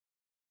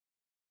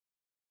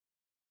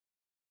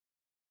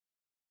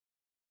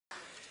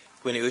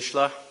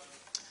Quiniushla,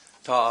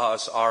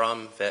 ta'as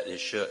aram vet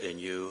isha in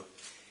you,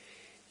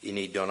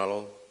 ini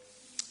donalo,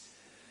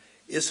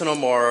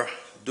 isanomor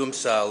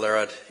dumsa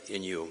lerat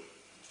in you.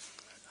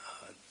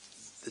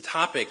 The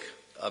topic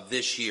of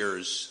this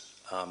year's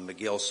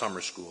McGill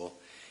Summer School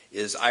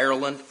is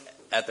Ireland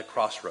at the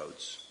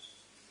Crossroads.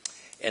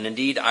 And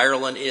indeed,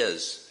 Ireland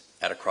is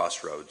at a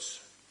crossroads.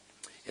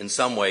 In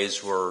some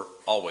ways, we're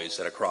always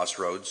at a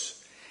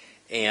crossroads.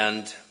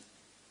 And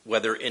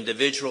whether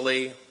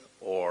individually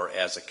or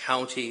as a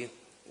county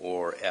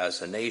or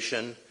as a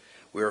nation,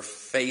 we're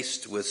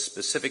faced with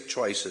specific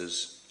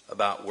choices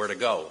about where to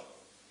go,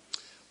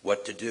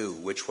 what to do,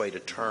 which way to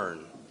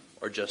turn,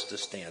 or just to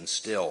stand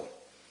still.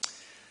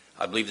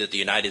 I believe that the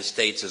United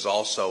States is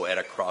also at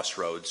a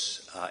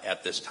crossroads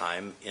at this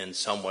time, in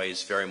some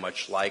ways very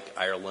much like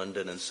Ireland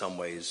and in some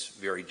ways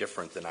very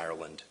different than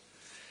Ireland.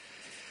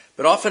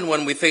 But often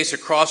when we face a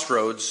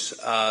crossroads,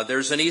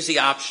 there's an easy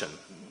option.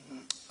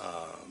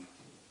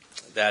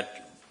 That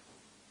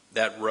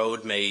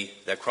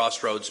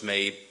crossroads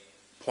may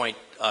point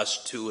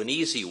us to an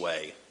easy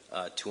way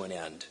to an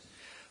end.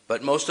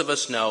 But most of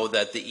us know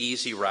that the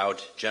easy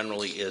route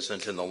generally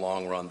isn't in the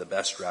long run the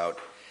best route.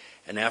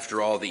 And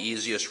after all, the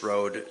easiest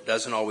road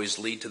doesn't always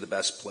lead to the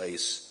best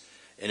place.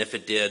 And if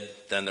it did,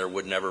 then there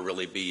would never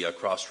really be a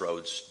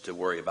crossroads to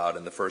worry about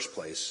in the first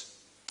place.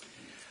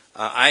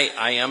 I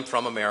am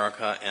from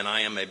America, and I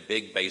am a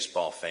big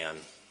baseball fan.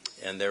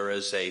 And there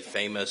is a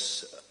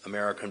famous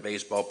American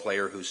baseball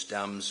player who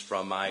stems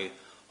from my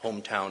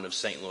hometown of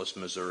St. Louis,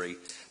 Missouri,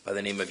 by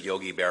the name of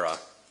Yogi Berra.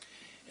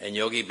 And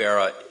Yogi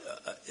Berra,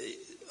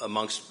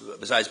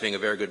 besides being a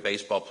very good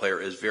baseball player,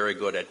 is very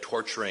good at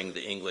torturing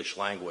the English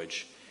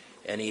language.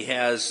 And he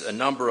has a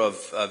number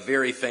of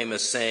very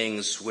famous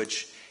sayings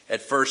which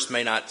at first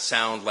may not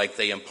sound like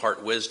they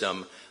impart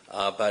wisdom,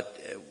 but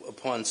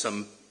upon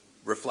some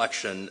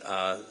reflection,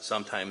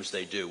 sometimes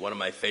they do. One of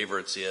my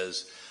favorites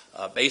is,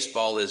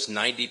 baseball is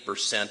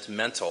 90%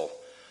 mental,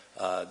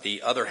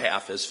 the other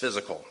half is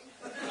physical.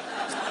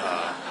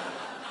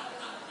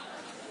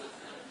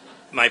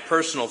 My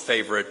personal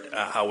favorite,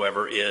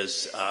 however,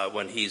 is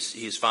when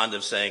he's fond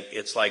of saying,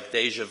 it's like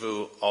deja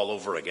vu all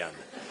over again.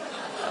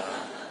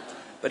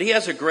 But he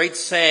has a great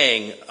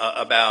saying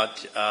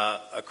about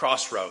a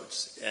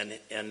crossroads, and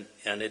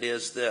it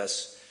is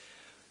this: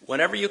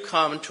 whenever you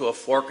come to a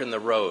fork in the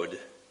road,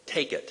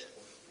 take it.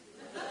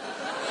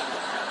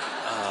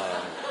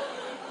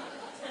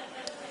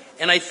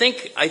 And I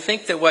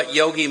think that what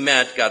Yogi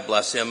meant, God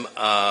bless him,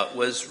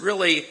 was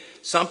really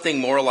something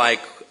more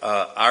like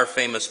our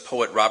famous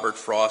poet Robert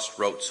Frost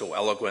wrote so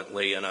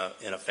eloquently in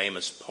a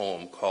famous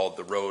poem called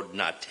 "The Road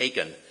Not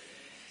Taken."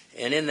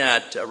 And in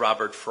that,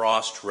 Robert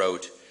Frost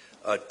wrote,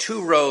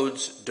 "Two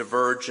roads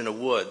diverge in a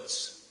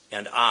woods,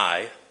 and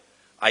I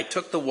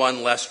took the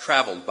one less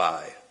traveled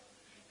by,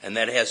 and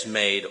that has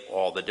made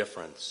all the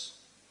difference."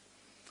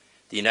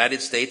 The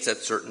United States, at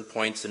certain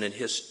points in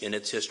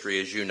its history,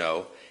 as you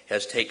know,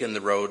 has taken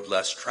the road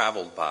less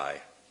traveled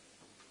by.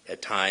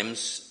 At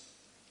times,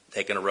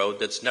 taken a road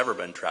that's never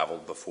been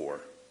traveled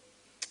before,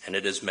 and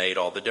it has made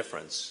all the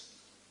difference.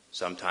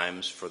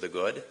 Sometimes for the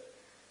good,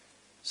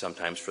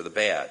 sometimes for the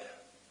bad.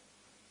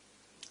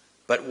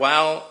 But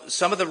while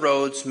some of the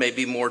roads may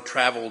be more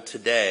traveled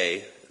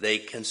today, they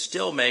can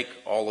still make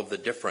all of the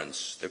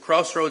difference. The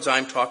crossroads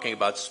I'm talking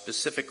about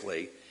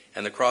specifically,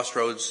 and the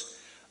crossroads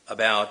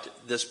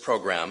about this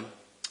program,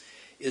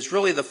 is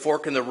really the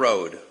fork in the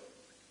road.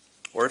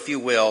 Or if you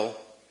will,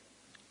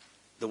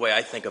 the way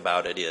I think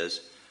about it is,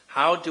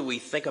 how do we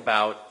think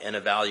about and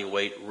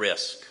evaluate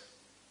risk?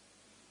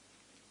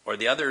 Or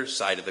the other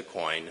side of the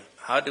coin,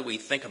 how do we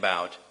think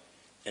about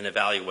and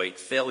evaluate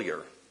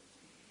failure?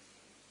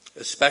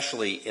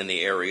 Especially in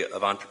the area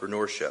of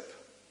entrepreneurship.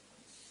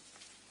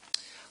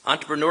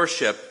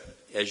 Entrepreneurship,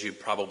 as you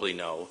probably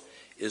know,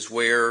 is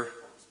where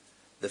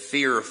the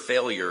fear of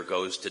failure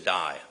goes to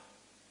die.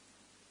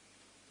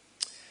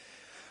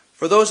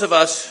 For those of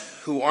us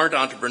who aren't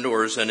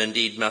entrepreneurs, and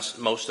indeed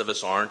most of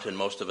us aren't and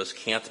most of us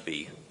can't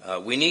be,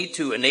 we need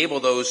to enable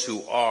those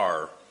who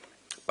are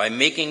by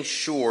making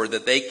sure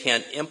that they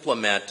can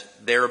implement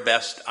their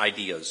best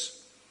ideas.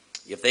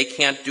 If they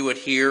can't do it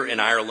here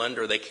in Ireland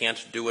or they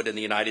can't do it in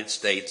the United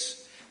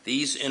States,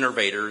 these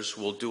innovators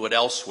will do it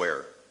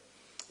elsewhere.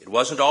 It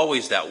wasn't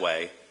always that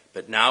way,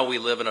 but now we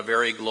live in a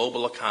very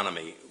global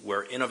economy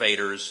where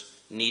innovators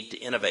need to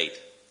innovate.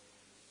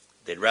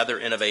 They'd rather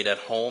innovate at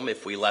home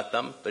if we let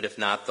them, but if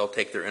not, they'll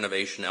take their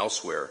innovation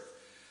elsewhere.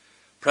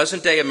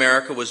 Present-day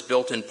America was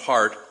built in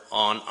part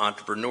on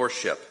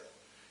entrepreneurship.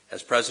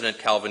 As President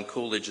Calvin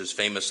Coolidge is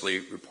famously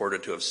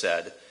reported to have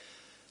said,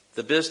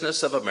 "The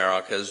business of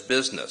America is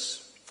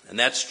business." And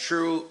that's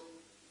true.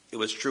 It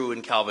was true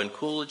in Calvin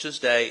Coolidge's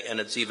day,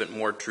 and it's even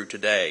more true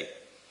today.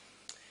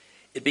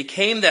 It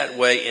became that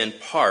way in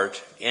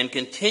part, and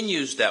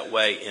continues that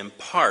way in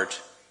part,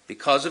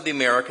 because of the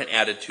American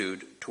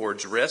attitude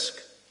towards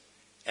risk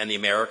and the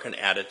American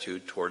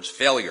attitude towards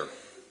failure.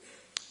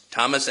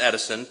 Thomas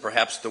Edison,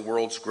 perhaps the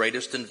world's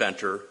greatest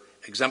inventor,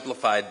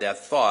 exemplified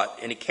that thought,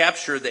 and he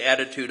captured the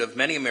attitude of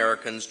many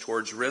Americans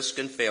towards risk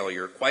and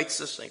failure quite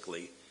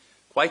succinctly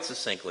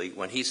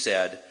when he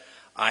said,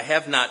 "I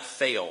have not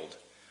failed.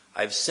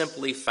 I've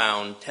simply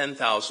found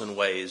 10,000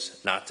 ways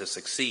not to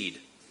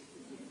succeed."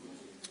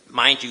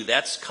 Mind you,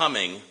 that's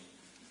coming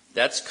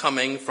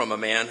from a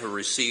man who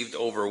received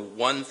over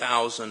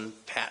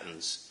 1,000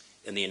 patents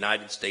in the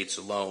United States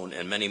alone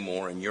and many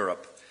more in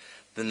Europe.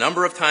 The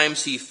number of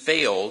times he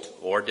failed,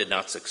 or did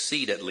not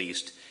succeed at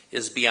least,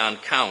 is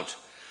beyond count.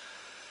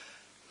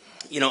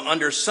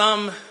 Under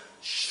some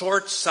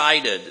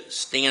short-sighted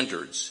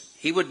standards,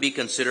 he would be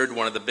considered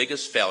one of the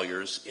biggest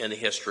failures in the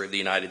history of the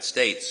United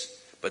States.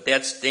 But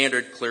that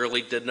standard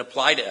clearly didn't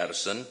apply to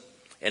Edison,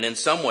 and in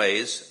some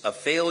ways, a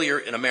failure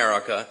in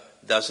America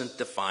doesn't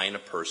define a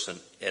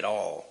person at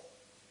all.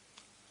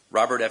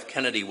 Robert F.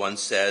 Kennedy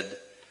once said,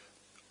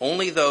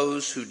 "Only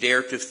those who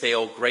dare to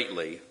fail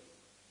greatly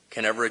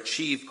can ever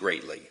achieve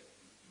greatly."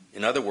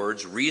 In other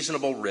words,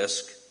 reasonable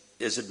risk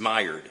is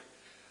admired.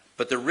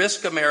 But the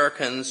risk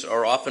Americans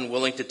are often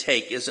willing to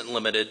take isn't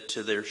limited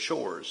to their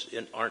shores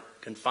and aren't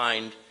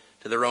confined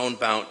to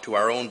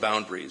our own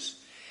boundaries.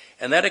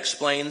 And that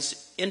explains,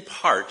 in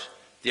part,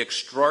 the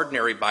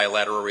extraordinary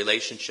bilateral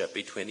relationship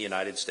between the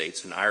United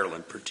States and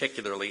Ireland,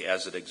 particularly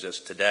as it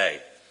exists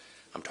today.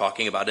 I'm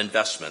talking about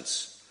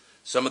investments.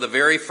 Some of the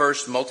very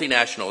first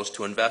multinationals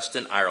to invest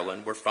in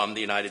Ireland were from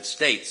the United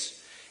States.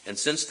 And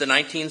since the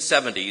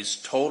 1970s,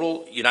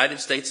 total United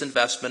States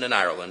investment in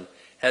Ireland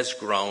has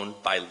grown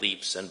by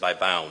leaps and by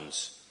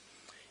bounds.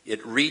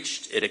 It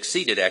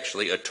exceeded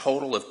actually a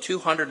total of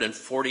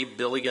 $240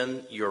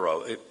 billion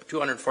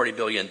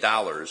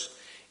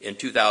in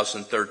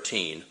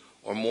 2013,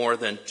 or more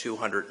than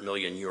 200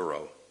 million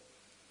euro.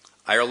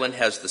 Ireland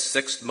has the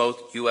sixth most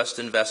U.S.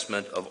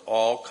 investment of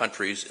all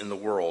countries in the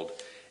world.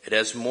 It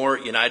has more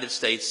United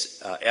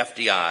States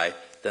FDI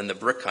than the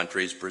BRIC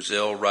countries,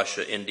 Brazil,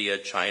 Russia, India,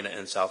 China,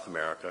 and South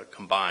America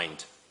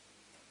combined.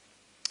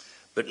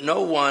 But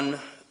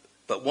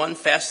one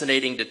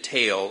fascinating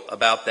detail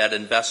about that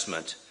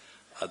investment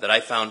that I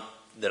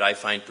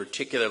find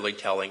particularly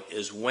telling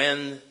is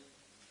when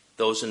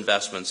those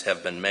investments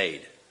have been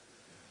made.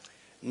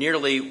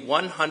 Nearly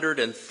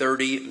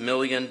 $130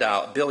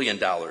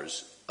 billion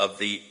of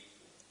the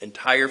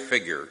entire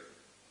figure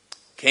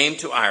came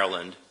to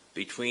Ireland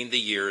between the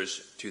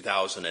years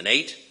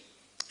 2008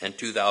 and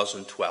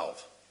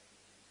 2012.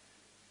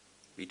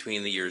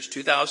 Between the years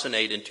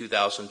 2008 and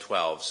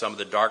 2012, some of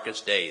the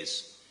darkest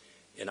days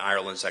in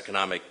Ireland's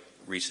economic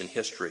recent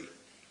history.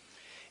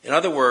 In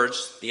other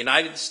words, the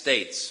United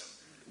States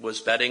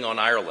was betting on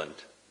Ireland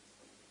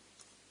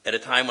at a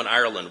time when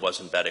Ireland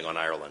wasn't betting on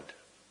Ireland.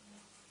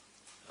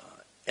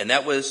 And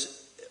that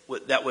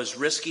was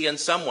risky in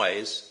some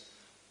ways,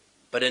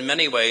 but in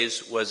many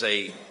ways was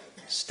a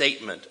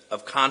statement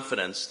of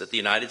confidence that the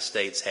United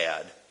States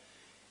had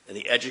in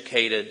the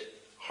educated,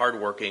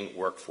 hardworking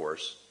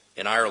workforce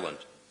in Ireland.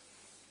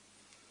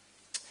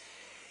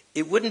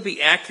 It wouldn't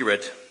be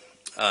accurate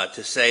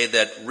to say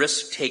that a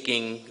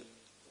risk-taking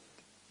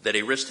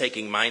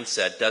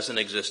mindset doesn't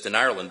exist in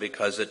Ireland,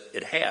 because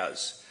it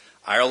has.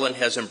 Ireland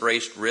has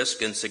embraced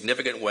risk in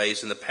significant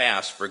ways in the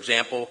past. For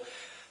example,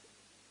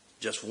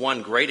 just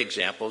one great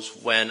example is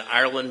when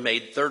Ireland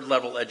made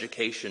third-level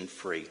education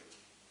free.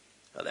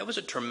 That was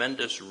a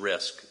tremendous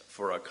risk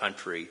for a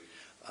country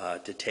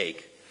to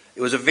take.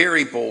 It was a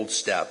very bold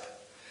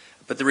step.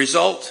 But the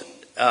result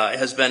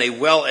has been a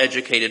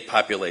well-educated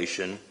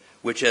population,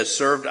 which has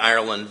served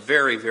Ireland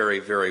very, very,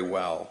 very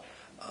well,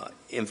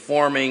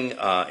 forming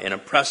an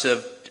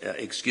impressive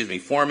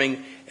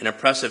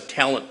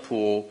talent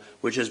pool,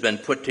 which has been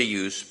put to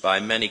use by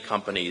many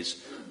companies,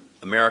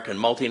 American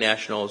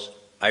multinationals,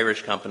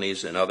 Irish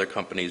companies, and other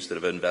companies that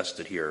have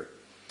invested here.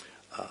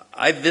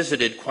 I've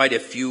visited quite a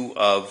few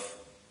of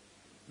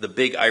the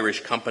big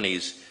Irish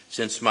companies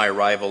since my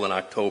arrival in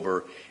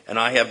October, and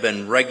I have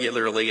been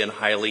regularly and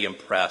highly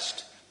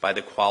impressed by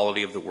the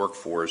quality of the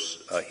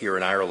workforce here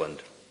in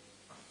Ireland.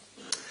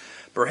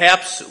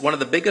 Perhaps one of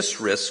the biggest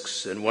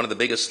risks and one of the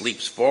biggest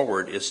leaps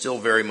forward is still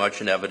very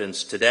much in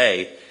evidence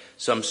today.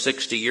 Some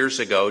 60 years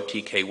ago,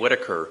 T.K.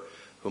 Whitaker,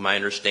 whom I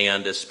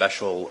understand a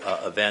special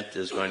event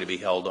is going to be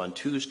held on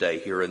Tuesday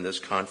here in this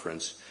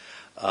conference,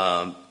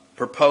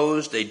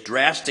 proposed a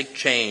drastic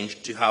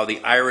change to how the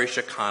Irish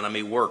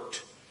economy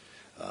worked.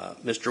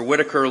 Mr.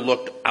 Whitaker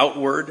looked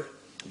outward,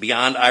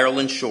 beyond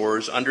Ireland's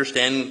shores,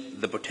 understanding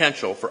the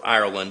potential for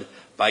Ireland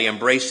by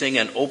embracing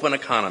an open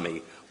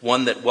economy,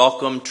 one that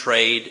welcomed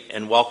trade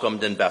and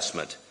welcomed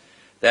investment.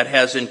 That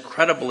has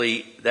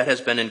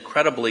been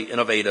incredibly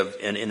innovative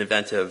and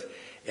inventive,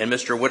 and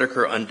Mr.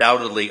 Whitaker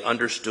undoubtedly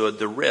understood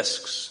the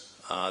risks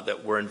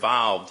that were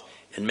involved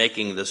in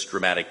making this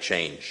dramatic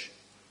change.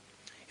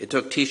 It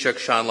took Taoiseach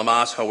Sean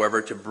Lamass,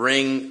 however, to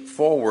bring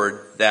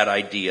forward that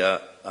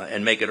idea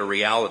and make it a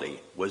reality.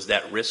 Was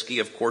that risky?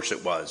 Of course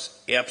it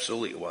was.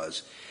 Absolutely it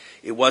was.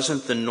 It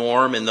wasn't the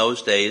norm in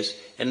those days,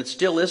 and it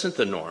still isn't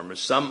the norm.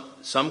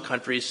 Some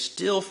countries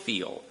still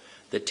feel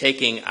that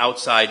taking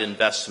outside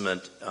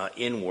investment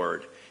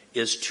inward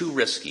is too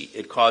risky.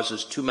 It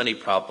causes too many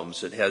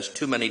problems. It has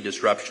too many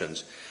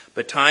disruptions.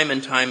 But time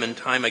and time and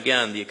time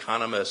again, the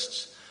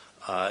economists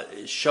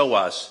show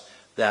us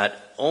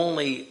that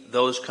only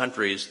those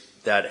countries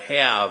that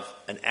have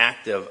an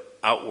active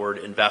outward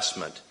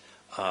investment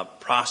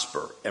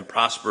prosper, and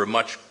prosper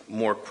much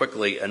more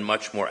quickly and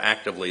much more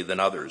actively than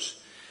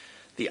others.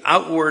 The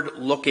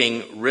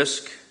outward-looking,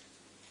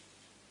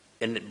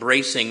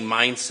 risk-embracing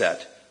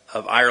mindset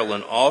of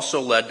Ireland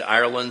also led to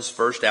Ireland's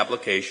first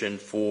application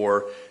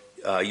for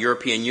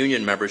European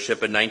Union membership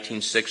in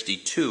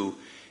 1962,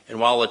 and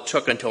while it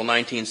took until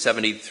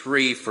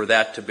 1973 for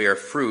that to bear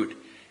fruit,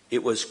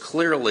 it was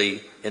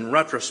clearly, in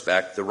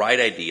retrospect, the right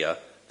idea,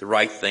 the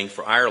right thing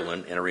for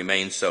Ireland, and it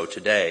remains so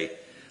today.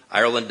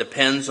 Ireland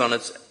depends on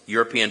its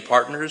European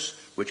partners,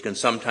 which can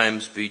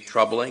sometimes be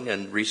troubling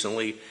and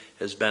recently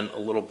has been a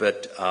little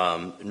bit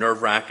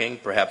nerve-wracking,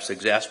 perhaps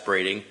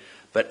exasperating,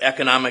 but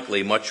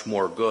economically much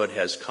more good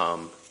has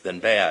come than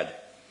bad.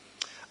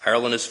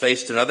 Ireland has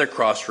faced another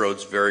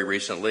crossroads very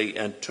recently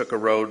and took a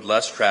road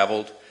less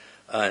traveled,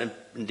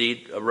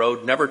 indeed a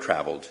road never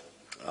traveled,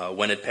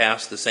 when it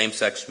passed the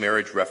same-sex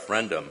marriage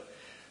referendum.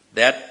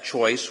 That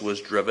choice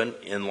was driven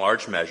in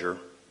large measure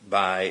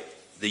by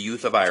the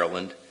youth of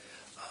Ireland,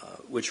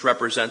 which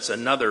represents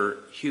another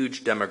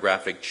huge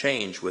demographic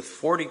change, with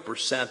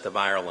 40% of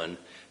Ireland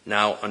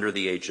now under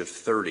the age of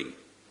 30.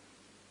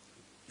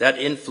 That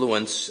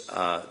influence,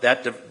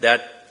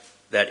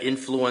 that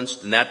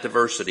influence and that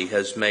diversity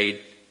has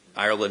made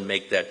Ireland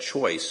make that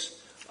choice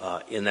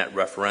in that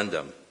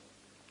referendum.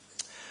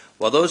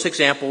 While those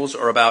examples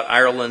are about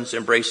Ireland's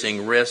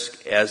embracing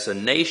risk as a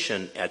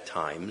nation at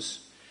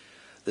times,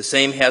 the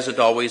same hasn't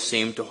always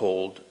seemed to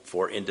hold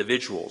for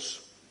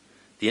individuals.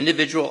 The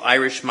individual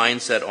Irish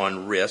mindset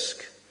on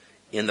risk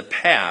in the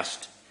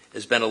past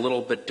has been a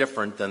little bit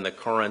different than the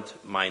current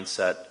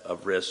mindset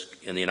of risk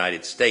in the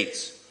United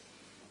States.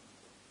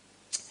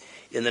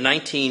 In the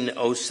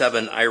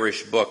 1907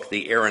 Irish book,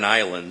 The Aran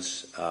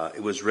Islands,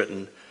 it was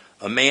written,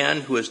 "A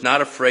man who is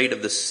not afraid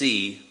of the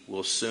sea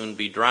will soon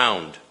be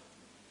drowned,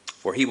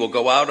 for he will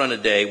go out on a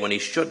day when he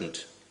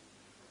shouldn't.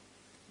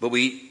 But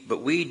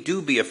we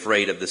do be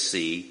afraid of the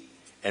sea,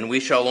 and we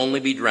shall only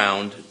be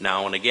drowned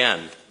now and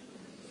again."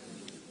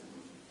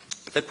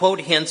 The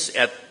quote hints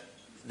at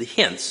this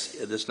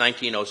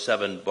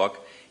 1907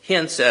 book,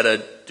 hints at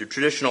a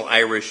traditional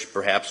Irish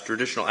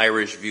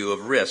view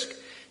of risk.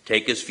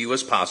 Take as few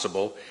as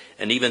possible,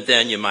 and even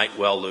then you might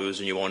well lose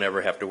and you won't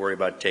ever have to worry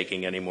about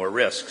taking any more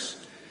risks.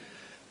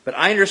 But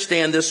I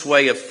understand this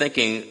way of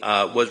thinking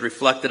was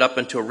reflected up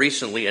until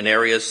recently in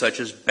areas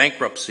such as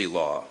bankruptcy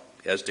law,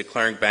 as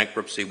declaring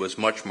bankruptcy was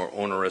much more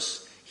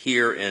onerous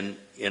here in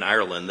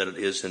Ireland than it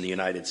is in the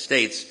United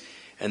States,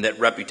 and that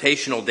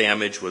reputational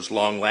damage was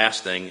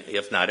long-lasting,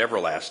 if not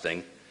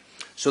everlasting.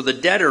 So the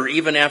debtor,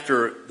 even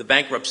after the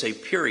bankruptcy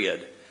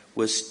period,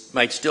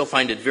 might still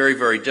find it very,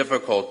 very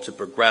difficult to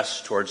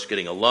progress towards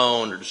getting a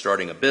loan or to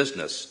starting a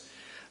business,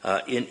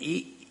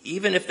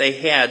 even if they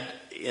had,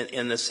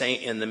 in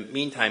the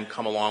meantime,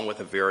 come along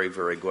with a very,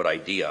 very good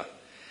idea.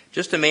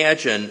 Just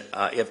imagine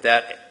if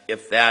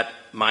that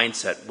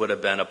mindset would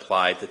have been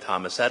applied to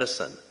Thomas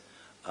Edison.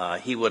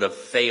 He would have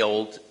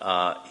failed.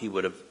 He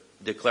would have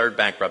declared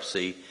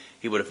bankruptcy.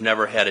 He would have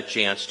never had a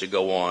chance to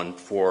go on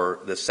for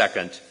the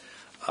second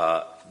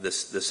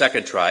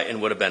try,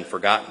 and would have been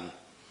forgotten.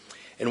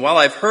 And while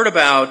I've heard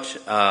about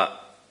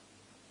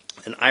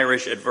an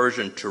Irish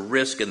aversion to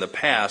risk in the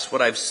past,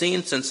 what I've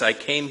seen since I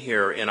came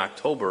here in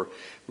October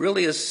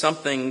really is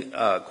something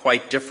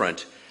quite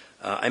different.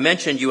 I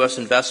mentioned U.S.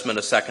 investment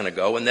a second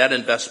ago, and that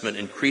investment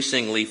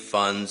increasingly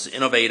funds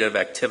innovative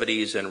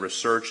activities and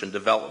research and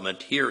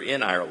development here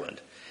in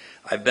Ireland.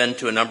 I've been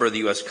to a number of the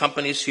U.S.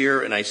 companies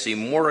here, and I see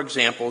more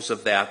examples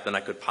of that than I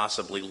could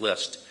possibly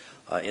list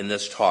in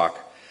this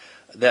talk.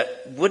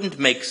 That wouldn't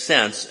make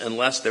sense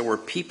unless there were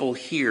people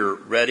here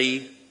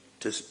ready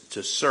to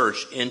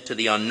search into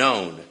the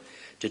unknown,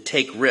 to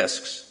take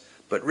risks.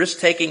 But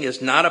risk-taking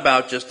is not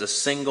about just a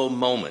single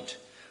moment.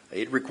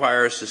 It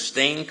requires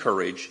sustained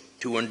courage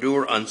to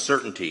endure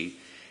uncertainty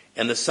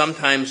and the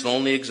sometimes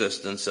lonely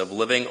existence of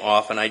living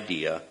off an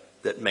idea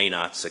that may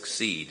not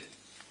succeed.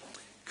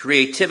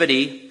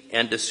 Creativity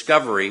and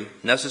discovery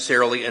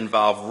necessarily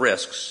involve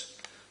risks,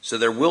 so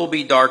there will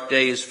be dark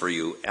days for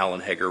you,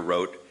 Alan Hager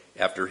wrote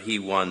after he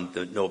won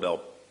the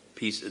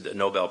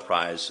Nobel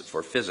Prize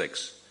for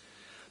Physics.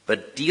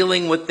 But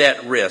dealing with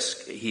that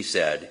risk, he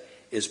said,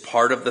 is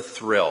part of the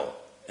thrill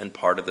and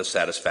part of the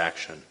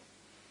satisfaction.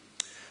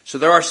 So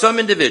there are some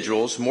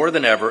individuals, more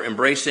than ever,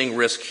 embracing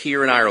risk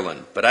here in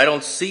Ireland, but I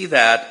don't see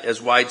that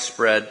as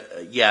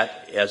widespread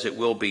yet as it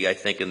will be, I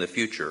think, in the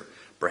future.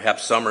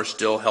 Perhaps some are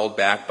still held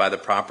back by the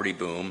property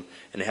boom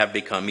and have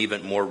become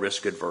even more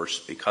risk-averse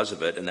because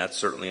of it, and that's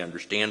certainly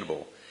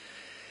understandable.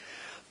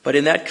 But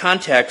in that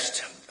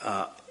context,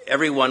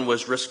 everyone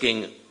was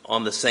risking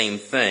on the same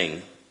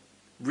thing.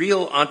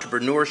 Real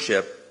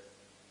entrepreneurship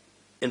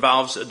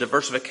involves a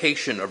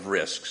diversification of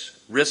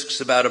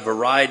risks about a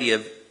variety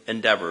of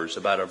endeavors,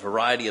 about a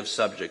variety of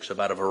subjects,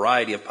 about a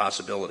variety of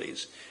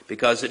possibilities,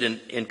 because it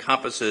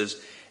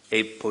encompasses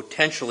a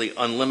potentially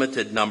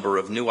unlimited number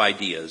of new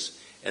ideas,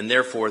 and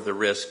therefore the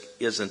risk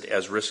isn't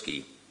as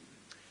risky.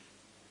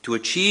 To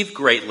achieve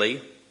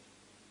greatly,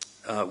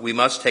 we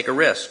must take a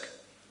risk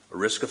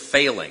of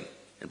failing,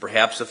 and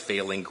perhaps of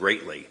failing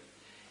greatly.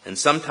 And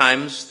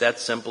sometimes that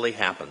simply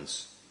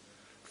happens.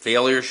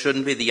 Failure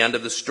shouldn't be the end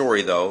of the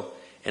story, though,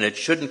 and it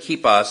shouldn't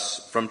keep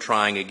us from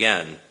trying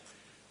again.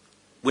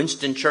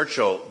 Winston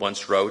Churchill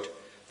once wrote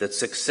that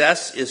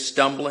success is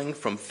stumbling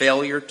from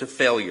failure to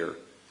failure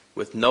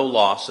with no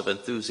loss of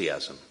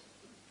enthusiasm.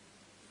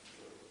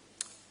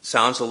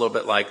 Sounds a little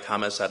bit like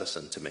Thomas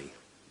Edison to me.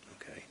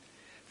 Okay.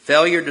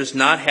 Failure does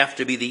not have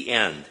to be the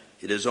end.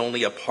 It is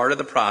only a part of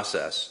the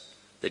process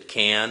that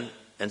can,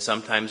 and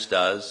sometimes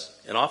does,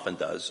 and often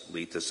does,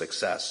 lead to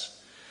success.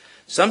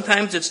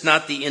 Sometimes it's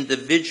not the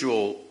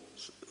individual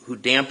who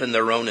dampen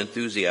their own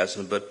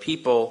enthusiasm, but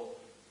people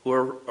who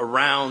are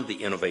around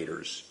the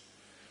innovators.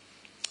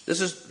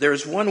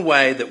 There's one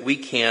way that we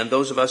can,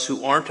 those of us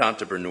who aren't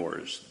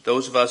entrepreneurs,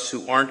 those of us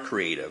who aren't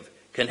creative,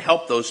 can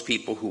help those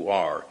people who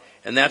are,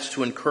 and that's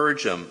to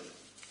encourage them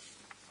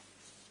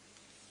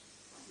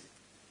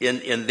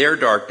in their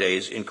dark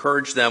days,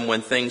 encourage them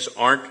when things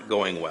aren't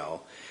going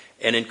well,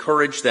 and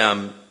encourage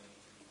them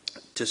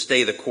to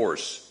stay the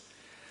course.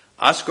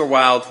 Oscar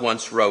Wilde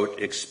once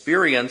wrote,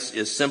 "Experience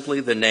is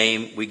simply the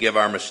name we give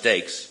our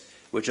mistakes,"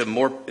 which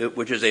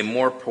is a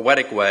more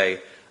poetic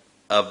way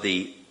of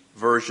the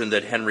version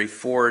that Henry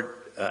Ford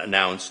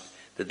announced,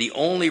 that the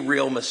only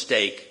real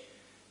mistake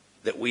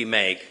that we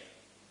make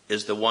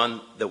is the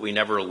one that we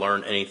never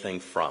learn anything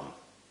from.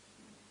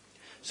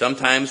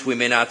 Sometimes we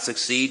may not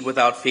succeed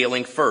without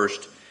failing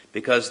first,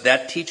 because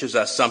that teaches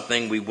us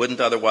something we wouldn't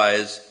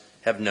otherwise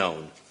have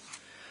known.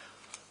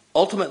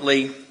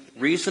 Ultimately,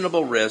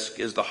 reasonable risk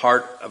is the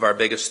heart of our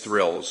biggest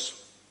thrills.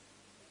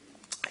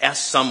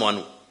 Ask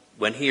someone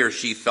when he or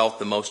she felt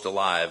the most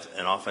alive,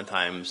 and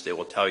oftentimes they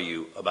will tell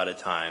you about a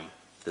time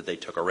that they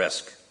took a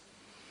risk.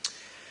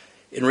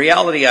 In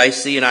reality, I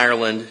see in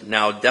Ireland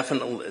now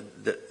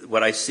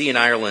what I see in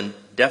Ireland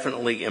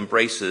definitely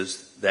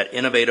embraces that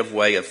innovative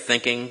way of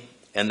thinking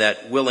and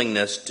that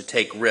willingness to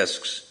take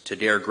risks, to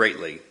dare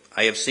greatly.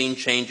 I have seen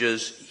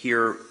changes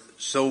here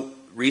so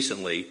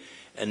recently,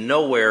 and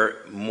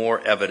nowhere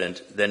more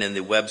evident than in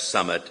the Web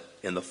Summit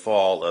in the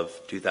fall of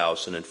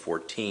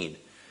 2014.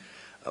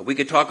 We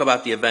could talk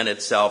about the event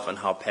itself and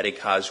how Paddy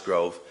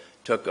Cosgrove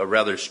took a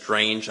rather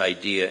strange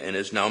idea and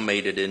has now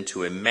made it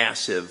into a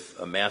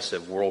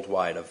massive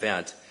worldwide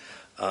event,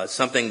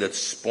 something that's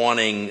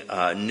spawning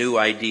new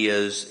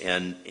ideas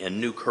and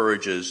new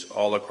courages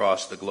all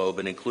across the globe,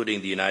 and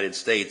including the United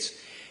States.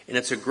 And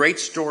it's a great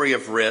story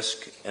of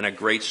risk and a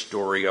great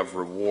story of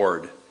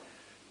reward.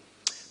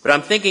 But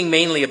I'm thinking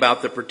mainly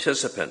about the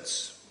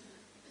participants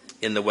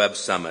in the Web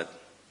Summit,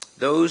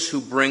 those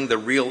who bring the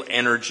real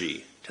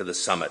energy to the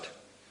summit.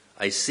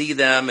 I see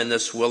them in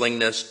this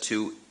willingness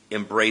to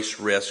embrace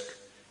risk,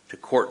 to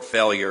court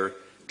failure,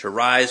 to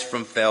rise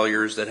from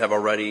failures that have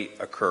already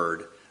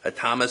occurred, a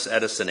Thomas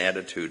Edison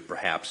attitude,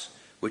 perhaps,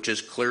 which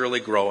is clearly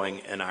growing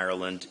in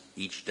Ireland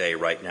each day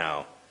right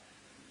now.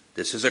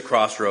 This is a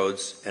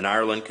crossroads, and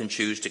Ireland can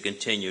choose to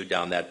continue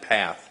down that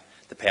path,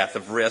 the path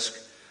of risk,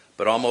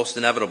 but almost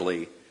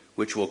inevitably,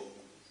 which will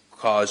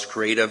cause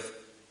creative,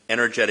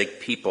 energetic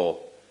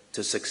people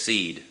to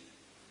succeed.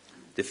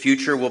 The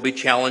future will be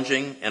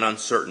challenging and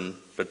uncertain,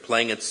 but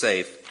playing it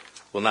safe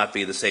will not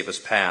be the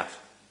safest path.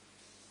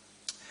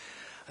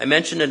 I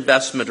mentioned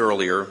investment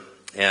earlier,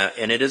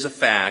 and it is a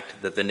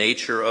fact that the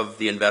nature of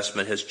the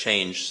investment has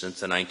changed since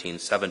the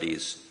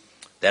 1970s.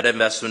 That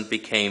investment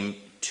became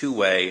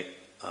two-way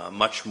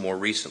much more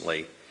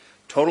recently.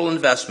 Total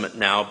investment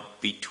now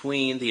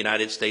between the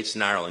United States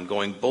and Ireland,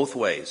 going both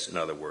ways, in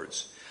other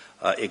words,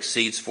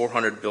 exceeds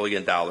 $400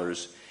 billion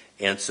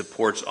and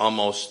supports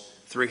almost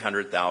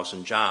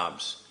 300,000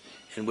 jobs.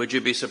 And would you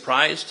be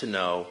surprised to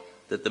know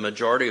that the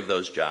majority of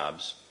those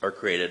jobs are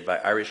created by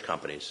Irish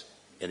companies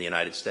in the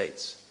United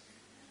States?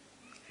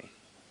 Okay.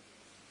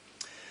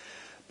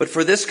 But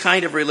for this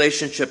kind of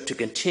relationship to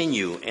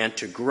continue and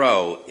to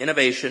grow,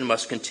 innovation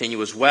must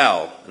continue as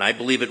well. And I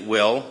believe it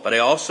will, but I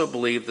also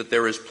believe that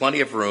there is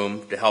plenty of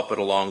room to help it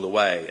along the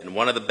way. And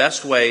one of the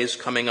best ways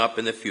coming up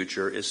in the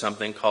future is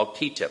something called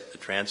TTIP, the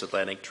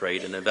Transatlantic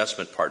Trade and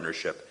Investment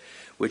Partnership,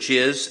 which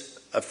is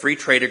a free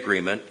trade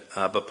agreement,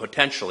 but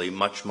potentially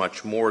much,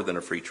 much more than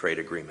a free trade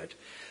agreement.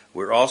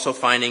 We're also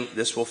finding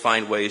this will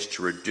find ways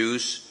to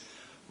reduce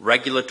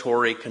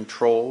regulatory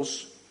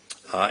controls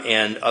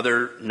and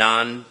other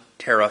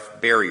non-tariff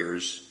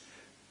barriers,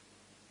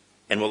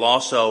 and will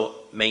also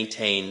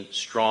maintain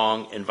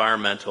strong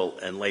environmental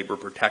and labor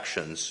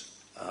protections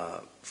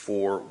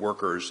for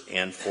workers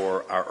and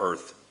for our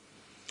earth.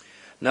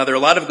 Now, there are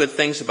a lot of good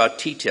things about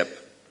TTIP,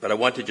 but I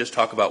want to just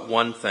talk about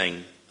one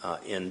thing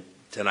in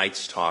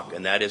tonight's talk,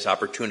 and that is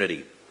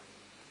opportunity.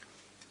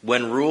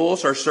 When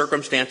rules or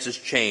circumstances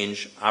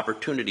change,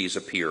 opportunities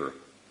appear.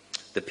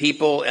 The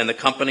people and the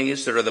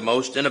companies that are the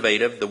most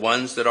innovative, the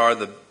ones that are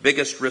the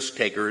biggest risk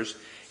takers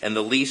and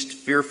the least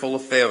fearful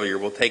of failure,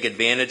 will take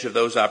advantage of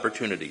those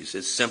opportunities.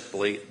 It's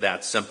simply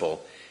that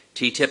simple.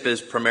 TTIP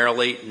is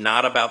primarily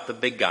not about the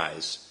big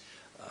guys.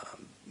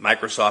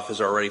 Microsoft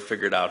has already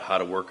figured out how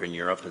to work in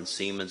Europe, and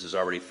Siemens has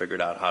already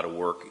figured out how to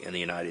work in the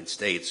United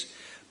States.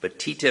 But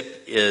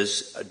TTIP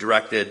is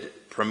directed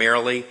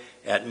primarily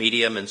at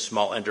medium and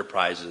small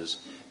enterprises,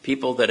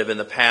 people that have in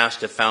the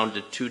past have found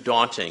it too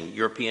daunting,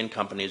 European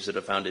companies that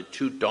have found it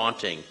too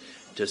daunting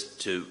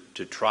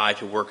to try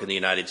to work in the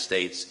United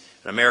States,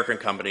 and American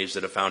companies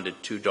that have found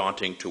it too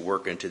daunting to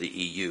work into the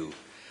EU.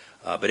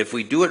 But if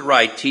we do it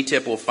right,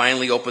 TTIP will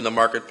finally open the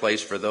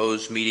marketplace for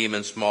those medium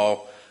and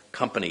small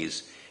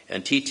companies.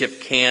 And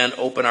TTIP can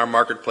open our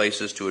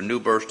marketplaces to a new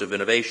burst of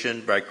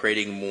innovation by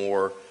creating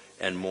more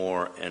and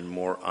more and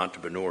more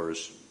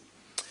entrepreneurs.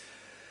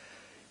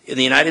 In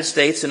the United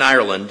States and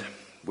Ireland,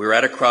 we're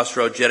at a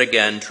crossroads yet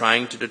again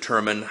trying to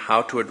determine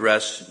how to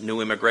address new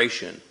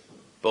immigration,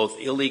 both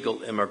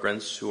illegal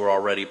immigrants who are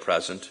already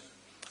present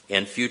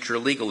and future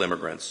legal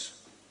immigrants.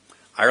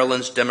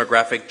 Ireland's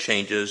demographic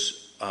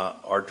changes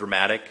are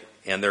dramatic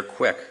and they're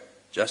quick.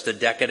 Just a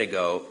decade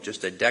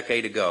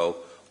ago,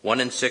 1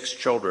 in 6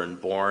 children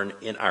born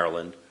in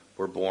Ireland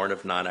were born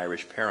of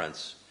non-Irish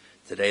parents.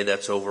 Today,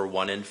 that's over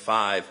 1 in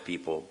 5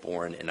 people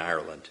born in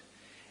Ireland.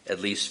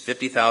 At least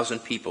 50,000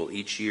 people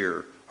each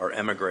year are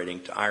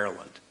emigrating to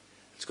Ireland.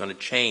 It's going to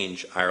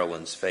change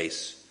Ireland's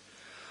face.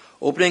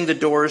 Opening the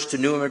doors to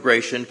new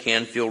immigration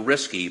can feel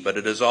risky, but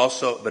it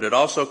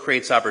also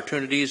creates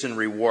opportunities and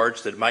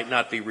rewards that might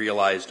not be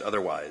realized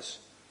otherwise.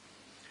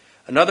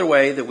 Another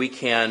way that we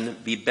can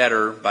be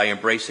better by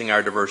embracing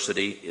our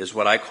diversity is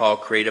what I call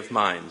Creative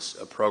Minds,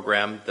 a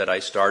program that I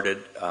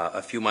started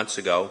a few months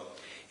ago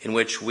in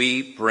which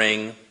we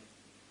bring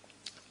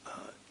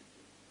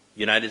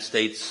United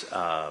States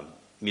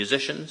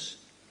musicians,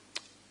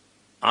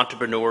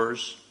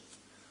 entrepreneurs,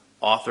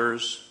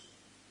 authors,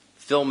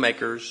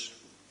 filmmakers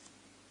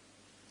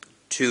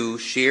to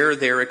share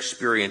their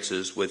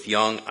experiences with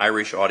young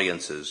Irish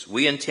audiences.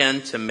 We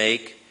intend to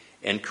make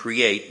and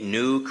create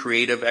new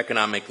creative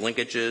economic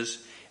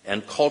linkages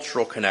and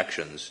cultural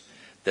connections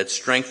that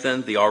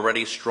strengthen the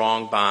already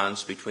strong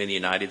bonds between the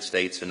United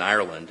States and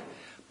Ireland,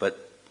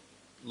 but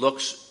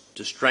looks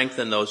to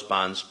strengthen those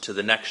bonds to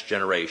the next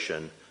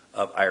generation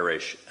of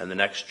Irish and the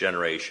next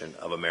generation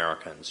of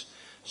Americans,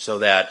 so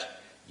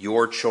that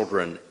your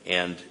children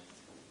and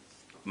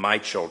my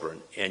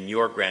children and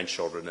your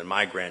grandchildren and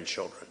my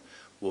grandchildren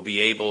will be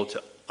able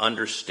to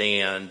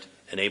understand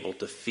and able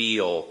to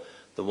feel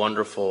the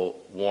wonderful,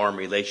 warm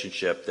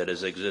relationship that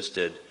has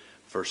existed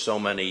for so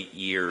many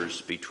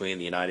years between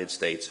the United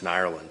States and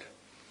Ireland.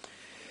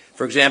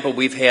 For example,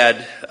 we've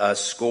had a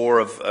score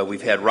of,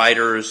 we've had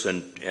writers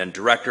and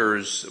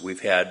directors,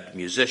 we've had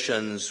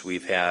musicians,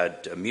 we've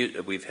had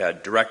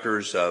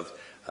directors of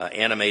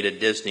animated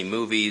Disney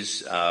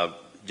movies.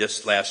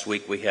 Just last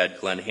week we had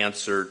Glenn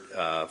Hansard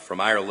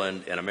from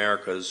Ireland and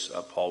America's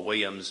Paul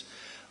Williams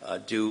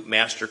do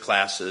master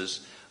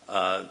classes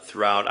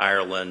throughout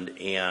Ireland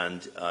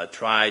and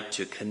try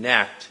to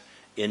connect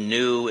in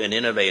new and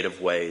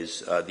innovative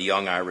ways the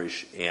young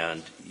Irish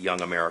and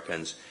young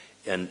Americans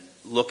and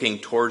looking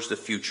towards the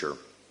future.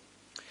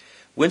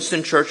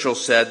 Winston Churchill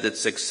said that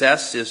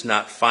success is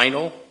not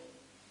final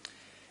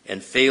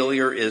and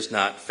failure is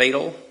not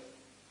fatal,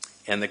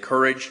 and the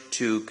courage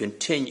to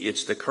continue,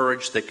 it's the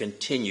courage that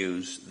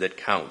continues that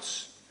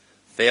counts.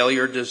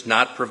 Failure does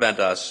not prevent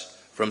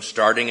us from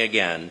starting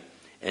again,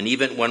 and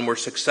even when we're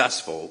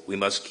successful, we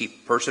must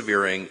keep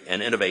persevering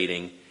and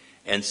innovating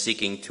and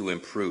seeking to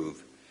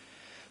improve.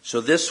 So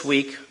this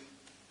week,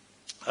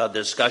 the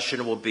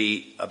discussion will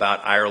be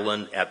about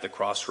Ireland at the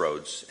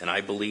crossroads, and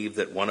I believe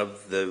that one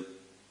of the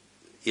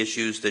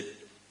issues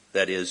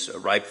that is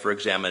ripe for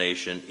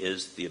examination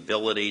is the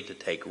ability to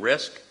take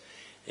risk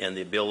and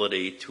the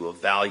ability to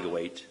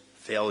evaluate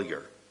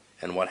failure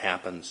and what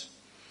happens.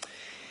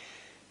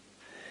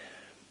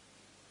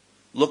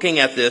 Looking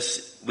at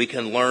this, we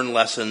can learn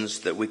lessons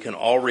that we can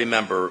all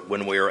remember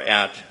when we are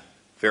at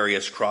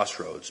various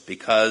crossroads,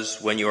 because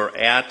when you're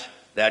at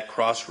that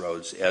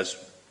crossroads, as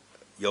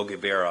Yogi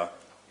Berra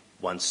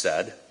once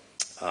said,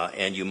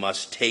 and you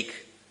must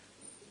take,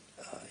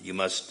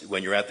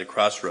 when you're at the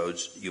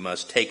crossroads, you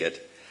must take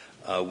it.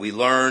 We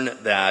learn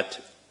that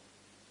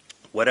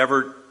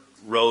whatever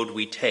road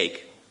we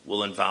take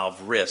will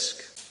involve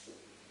risk,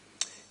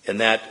 and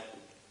that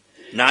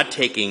not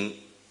taking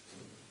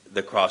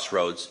the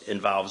crossroads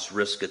involves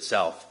risk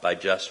itself by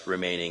just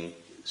remaining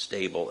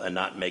stable and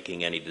not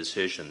making any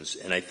decisions.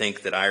 And I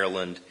think that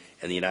Ireland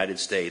and the United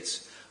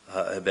States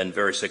have been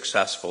very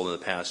successful in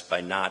the past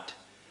by not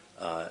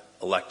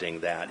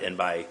electing that, and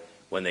by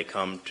when they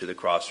come to the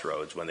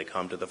crossroads, when they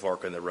come to the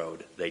fork in the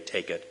road, they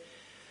take it.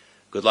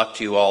 Good luck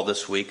to you all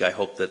this week. I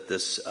hope that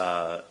this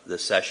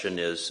session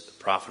is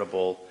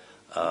profitable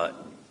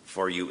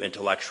for you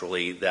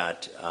intellectually,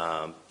 that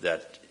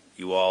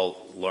you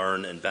all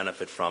learn and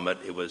benefit from it.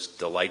 It was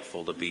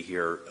delightful to be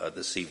here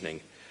this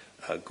evening.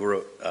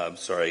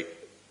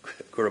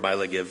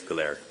 Kuramaila Giv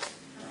Galer.